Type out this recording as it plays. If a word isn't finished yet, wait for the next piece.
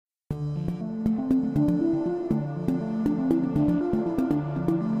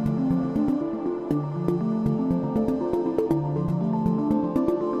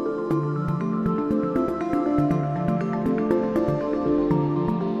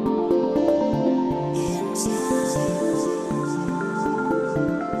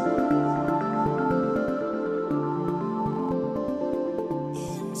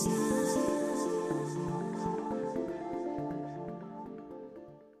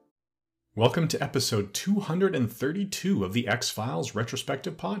Welcome to episode 232 of the X-Files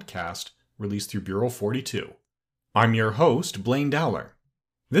Retrospective Podcast, released through Bureau 42. I'm your host, Blaine Dowler.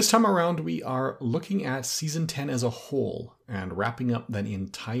 This time around, we are looking at Season 10 as a whole and wrapping up that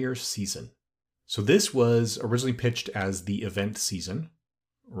entire season. So this was originally pitched as the event season,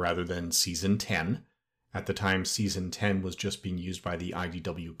 rather than Season 10. At the time, Season 10 was just being used by the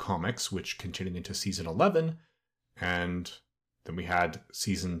IDW Comics, which continued into Season 11, and then we had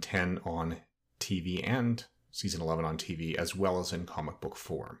Season 10 on TV and Season 11 on TV, as well as in comic book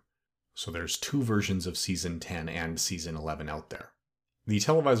form. So there's two versions of Season 10 and Season 11 out there. The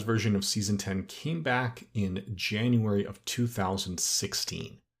televised version of Season 10 came back in January of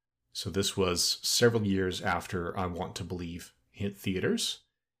 2016. So this was several years after I Want to Believe hit theaters.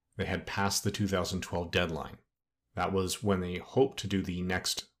 They had passed the 2012 deadline. That was when they hoped to do the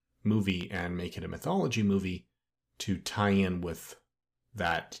next movie and make it a mythology movie, to tie in with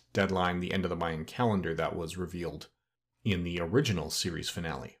that deadline, the end of the Mayan calendar that was revealed in the original series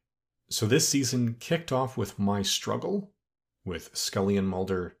finale. So this season kicked off with My Struggle, with Scully and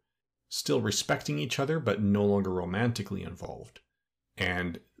Mulder still respecting each other but no longer romantically involved.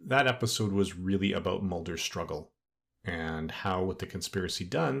 And that episode was really about Mulder's struggle and how, with the conspiracy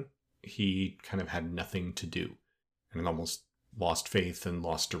done, he kind of had nothing to do and almost lost faith and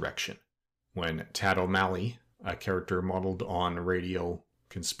lost direction. When Tad O'Malley, a character modeled on radio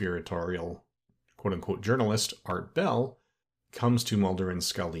conspiratorial quote-unquote journalist Art Bell, comes to Mulder and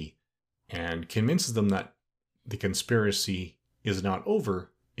Scully and convinces them that the conspiracy is not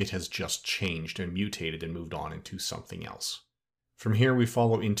over, it has just changed and mutated and moved on into something else. From here we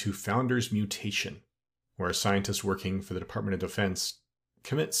follow into Founder's Mutation, where a scientist working for the Department of Defense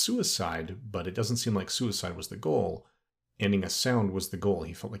commits suicide, but it doesn't seem like suicide was the goal. Ending a sound was the goal.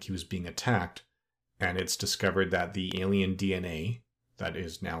 He felt like he was being attacked. And it's discovered that the alien DNA that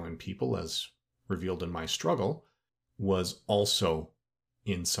is now in people, as revealed in My Struggle, was also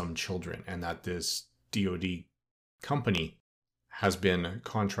in some children. And that this DoD company has been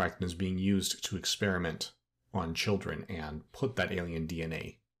contracted and is being used to experiment on children and put that alien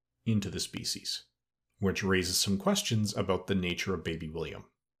DNA into the species, which raises some questions about the nature of Baby William.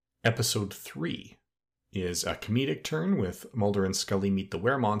 Episode 3 is a comedic turn with Mulder and Scully meet the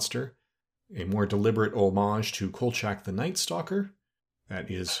Weremonster, a more deliberate homage to Kolchak the Night Stalker that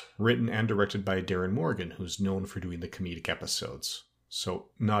is written and directed by Darren Morgan, who's known for doing the comedic episodes. So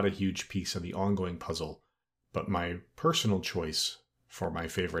not a huge piece of the ongoing puzzle, but my personal choice for my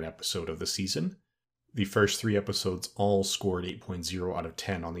favorite episode of the season. The first 3 episodes all scored 8.0 out of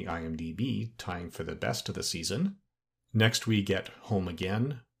 10 on the IMDb, tying for the best of the season. Next we get Home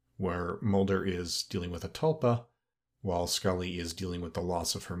Again, where Mulder is dealing with a tulpa, while Scully is dealing with the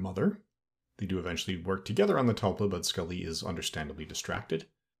loss of her mother. They do eventually work together on the tulpa, but Scully is understandably distracted.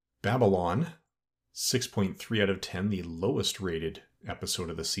 Babylon, 6.3 out of 10, the lowest rated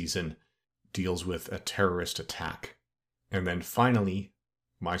episode of the season, deals with a terrorist attack. And then finally,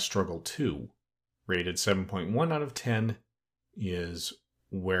 My Struggle 2, rated 7.1 out of 10, is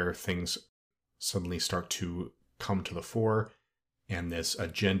where things suddenly start to come to the fore, and this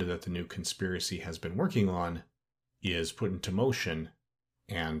agenda that the new conspiracy has been working on is put into motion,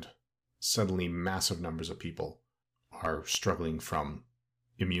 and suddenly massive numbers of people are struggling from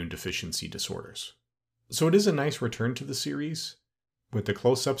immune deficiency disorders. So it is a nice return to the series. With the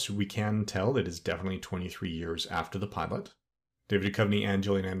close-ups, we can tell it is definitely 23 years after the pilot. David Duchovny and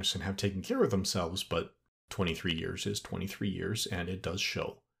Gillian Anderson have taken care of themselves, but 23 years is 23 years, and it does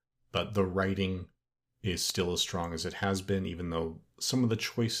show. But the writing is still as strong as it has been, even though some of the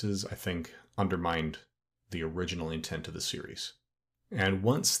choices, I think, undermined the original intent of the series. And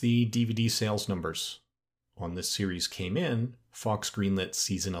once the DVD sales numbers on this series came in, Fox greenlit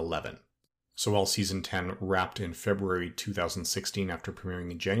Season 11. So while Season 10 wrapped in February 2016 after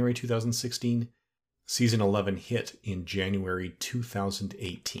premiering in January 2016, Season 11 hit in January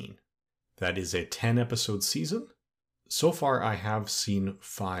 2018. That is a 10-episode season. So far, I have seen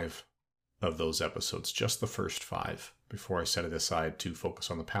 5 of those episodes, just the first 5, before I set it aside to focus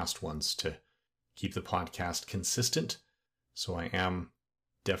on the past ones to keep the podcast consistent. So I am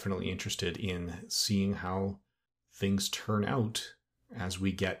definitely interested in seeing how things turn out as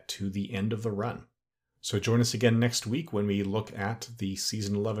we get to the end of the run. So join us again next week when we look at the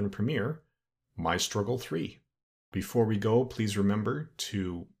Season 11 premiere, My Struggle 3. Before we go, please remember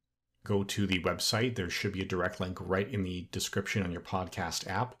to go to the website. There should be a direct link right in the description on your podcast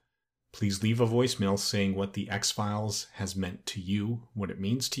app. Please leave a voicemail saying what the X-Files has meant to you, what it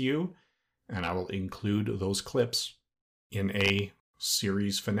means to you, and I will include those clips in a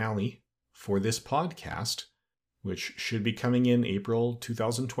series finale for this podcast, which should be coming in April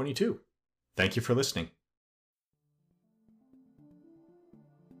 2022. Thank you for listening.